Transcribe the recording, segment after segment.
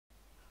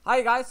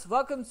Hi guys,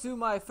 welcome to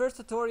my first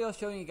tutorial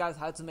showing you guys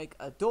how to make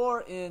a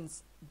door in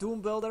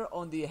DoomBuilder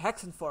on the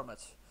hexen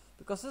format.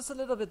 Because this is a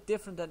little bit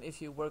different than if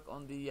you work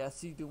on the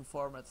Doom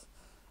format.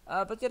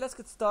 But yeah, let's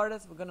get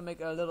started. We're gonna make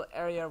a little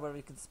area where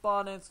we can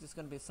spawn it. It's just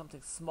gonna be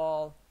something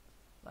small,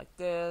 like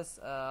this.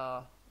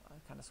 I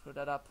kind of screwed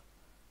that up.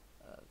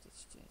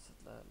 Just change it.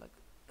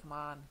 Come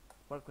on,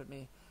 work with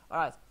me.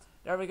 Alright,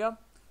 there we go.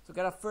 So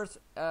get our first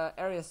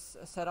area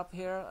set up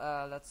here.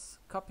 Let's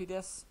copy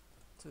this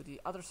to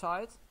the other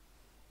side.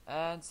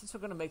 And since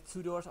we're gonna make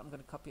two doors, I'm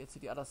gonna copy it to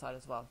the other side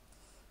as well.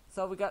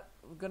 So we're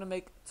gonna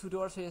make two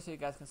doors here so you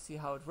guys can see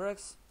how it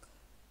works.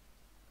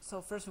 So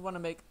first we want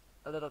to make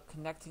a little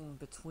connecting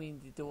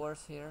between the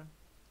doors here,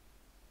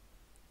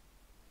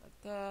 like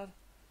that.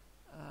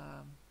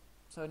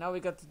 So now we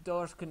got the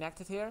doors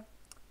connected here.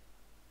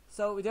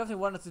 So we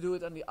definitely wanted to do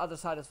it on the other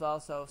side as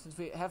well. So since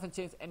we haven't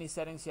changed any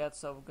settings yet,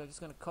 so we're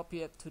just gonna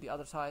copy it to the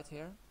other side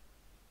here,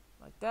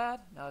 like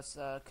that. Now it's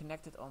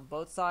connected on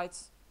both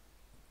sides.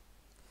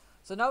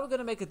 So now we're going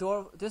to make a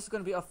door. This is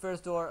going to be our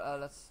first door.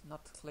 Let's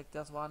not click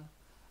that one.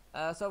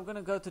 So we're going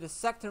to go to the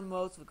sector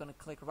mode. We're going to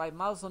click right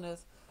mouse on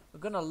it. We're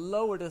going to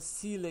lower the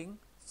ceiling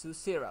to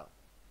 0.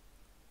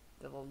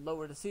 That will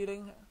lower the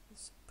ceiling.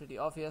 It's pretty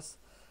obvious.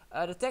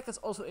 The tag is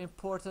also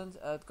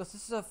important because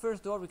this is our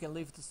first door. We can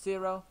leave it to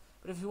 0.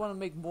 But if you want to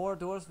make more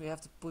doors, we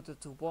have to put it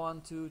to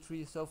 1, 2,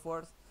 3, so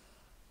forth.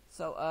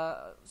 So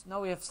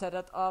now we have set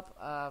that up.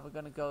 We're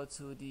going to go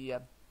to the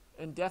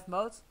in dev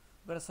mode.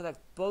 We're going to select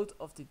both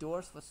of the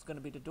doors. What's going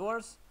to be the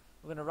doors?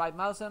 We're going to right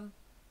mouse them.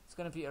 It's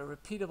going to be a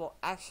repeatable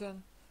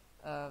action.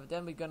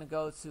 Then we're going to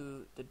go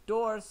to the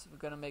doors. We're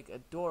going to make a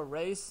door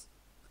raise.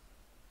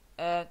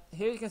 And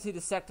here you can see the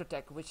sector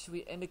tag, which we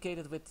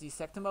indicated with the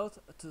sector mode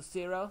to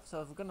 0. So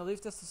we're going to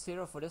leave this to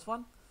 0 for this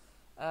one.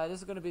 This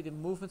is going to be the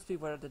movement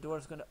speed where the door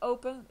is going to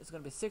open. It's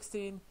going to be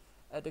 16.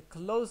 The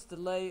close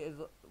delay is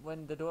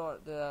when the door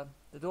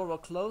will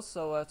close.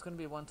 So it's going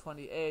to be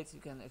 128.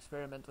 You can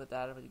experiment with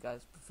that if you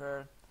guys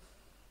prefer.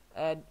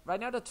 And right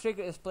now the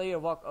trigger is player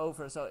walk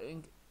over, so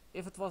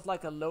if it was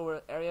like a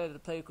lower area, the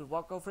player could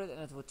walk over it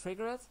and it would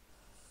trigger it.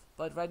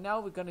 But right now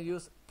we're going to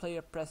use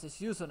player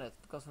presses use on it,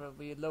 because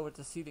we lowered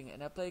the ceiling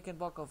and a player can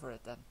walk over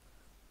it then.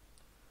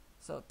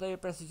 So player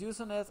presses use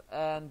on it,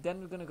 and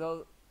then we're going to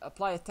go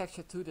apply a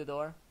texture to the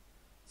door.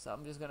 So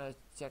I'm just going to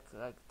check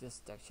like this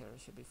texture,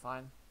 should be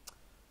fine.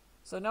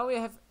 So now we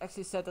have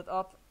actually set it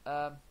up.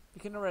 We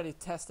can already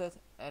test it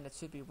and it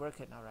should be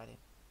working already.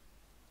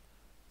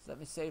 So let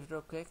me save it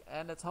real quick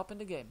and let's hop in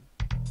the game.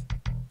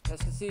 As you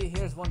can see,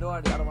 here's one door,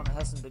 the other one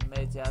hasn't been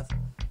made yet.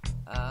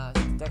 The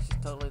texture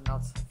is totally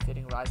not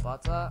fitting right,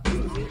 but as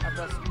you can see, I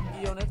press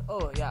E on it.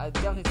 Oh yeah, I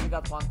definitely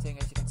forgot one thing.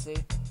 As you can see,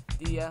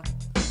 the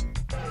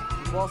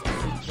walls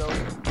actually go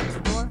into the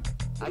door.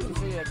 I can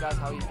show you guys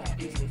how you can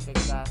easily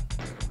fix that.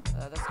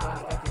 Let's go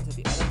back into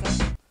the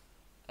editor.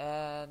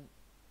 And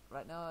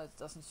right now it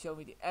doesn't show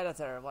me the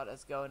editor, what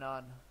is going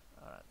on.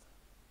 Alright,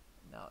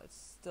 no,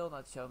 it's still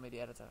not showing me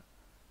the editor.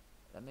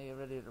 Let me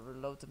really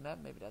reload the map,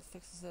 maybe that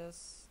fixes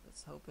this.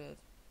 Let's hope it.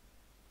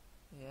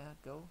 Yeah,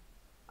 go.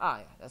 Ah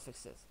yeah, that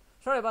fixed it.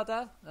 Sorry about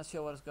that, not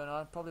sure what is going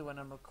on, probably when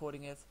I'm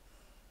recording it.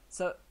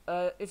 So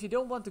if you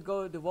don't want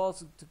the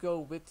walls to go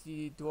with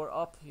the door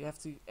up, you have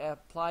to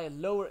apply a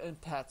lower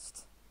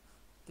unpatched.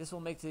 This will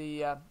make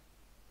the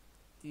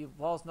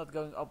walls not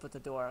going up with the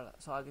door,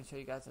 so I can show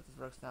you guys that it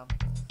works now.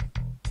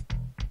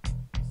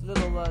 It's a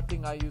little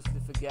thing I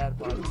usually forget,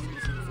 but it's easy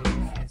to fix. As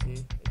you can see,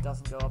 it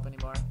doesn't go up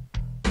anymore.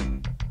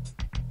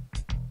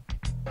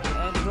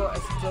 And the door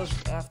actually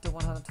closes after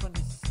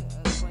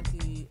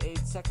 128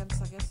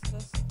 seconds, I guess it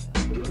is.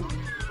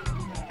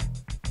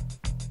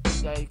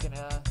 Yeah, you can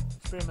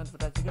experiment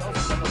with that. You can also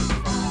So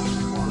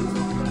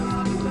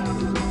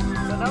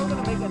now we're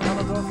going to make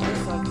another door for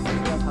this, so I can show you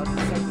guys how to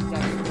set the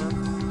text work.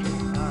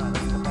 Alright,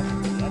 let's go back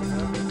to the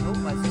editor. Oh,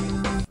 my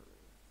screen is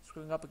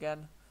screwing up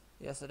again.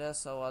 Yes, it is,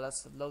 so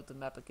let's load the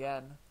map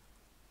again.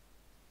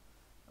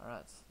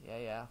 Alright,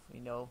 yeah, we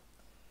know.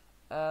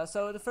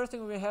 So the first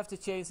thing we have to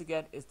change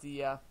again is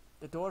the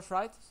doors,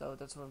 right? So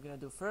that's what we're gonna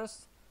do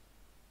first.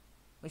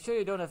 Make sure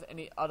you don't have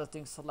any other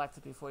things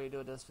selected before you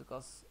do this,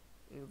 because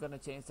you're gonna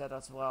change that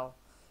as well.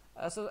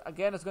 So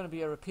again, it's gonna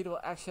be a repeatable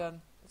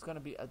action. It's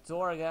gonna be a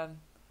door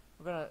again.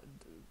 We're gonna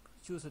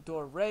choose a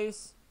door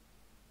raise.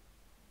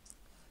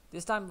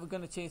 This time we're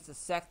gonna change the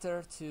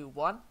sector to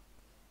 1.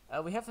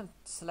 We haven't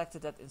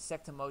selected that in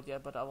sector mode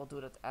yet, but I will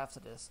do that after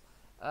this.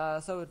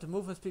 So the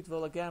movement speed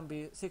will again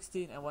be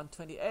 16 and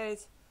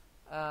 128.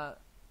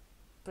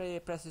 Player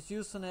presses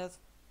use on it.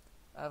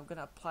 I'm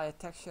gonna apply a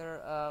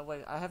texture.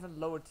 Wait, I haven't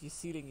lowered the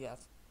ceiling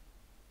yet,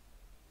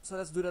 so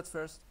let's do that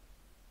first.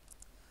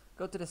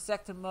 Go to the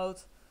sector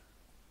mode,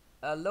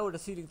 lower the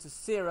ceiling to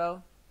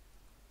 0,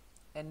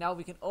 and now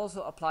we can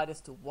also apply this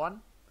to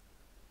 1.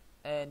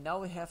 And now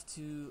we have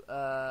to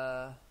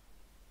go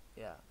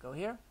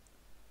here,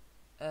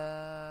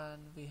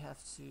 and we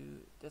have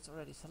to, that's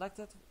already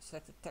selected,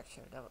 select the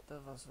texture. That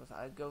was what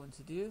I'm going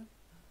to do.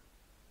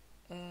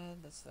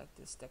 And let's select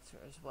this texture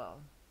as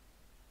well.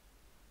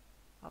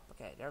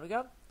 Okay, there we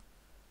go.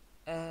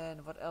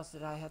 And what else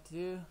did I have to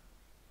do?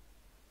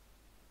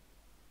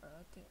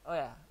 Oh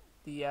yeah,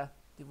 the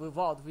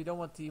vault. We don't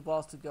want the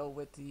walls to go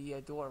with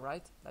the door,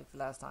 right? Like the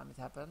last time it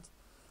happened.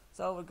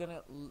 So we're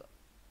gonna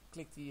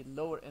click the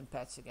lower in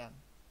patch again.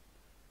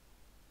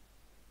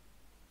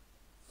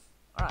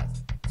 Alright,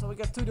 so we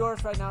got 2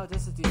 doors right now.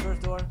 This is the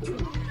first door.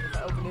 If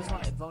I open this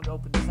one, it won't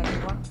open the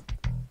second one.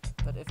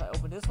 But if I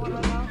open this one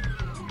right now,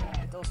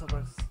 it also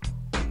works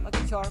like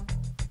a charm.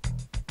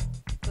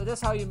 So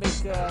that's how you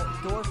make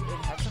doors in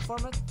hexen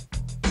format.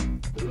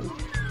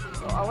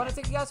 So I want to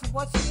thank you guys for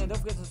watching, and don't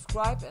forget to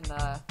subscribe. And so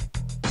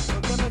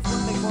if you want to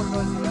make more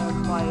noise,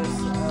 bias,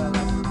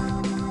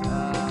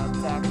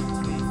 tag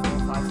 3,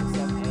 4, 5, 6,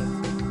 7,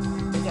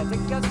 8. But yeah,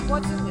 thank you guys for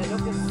watching.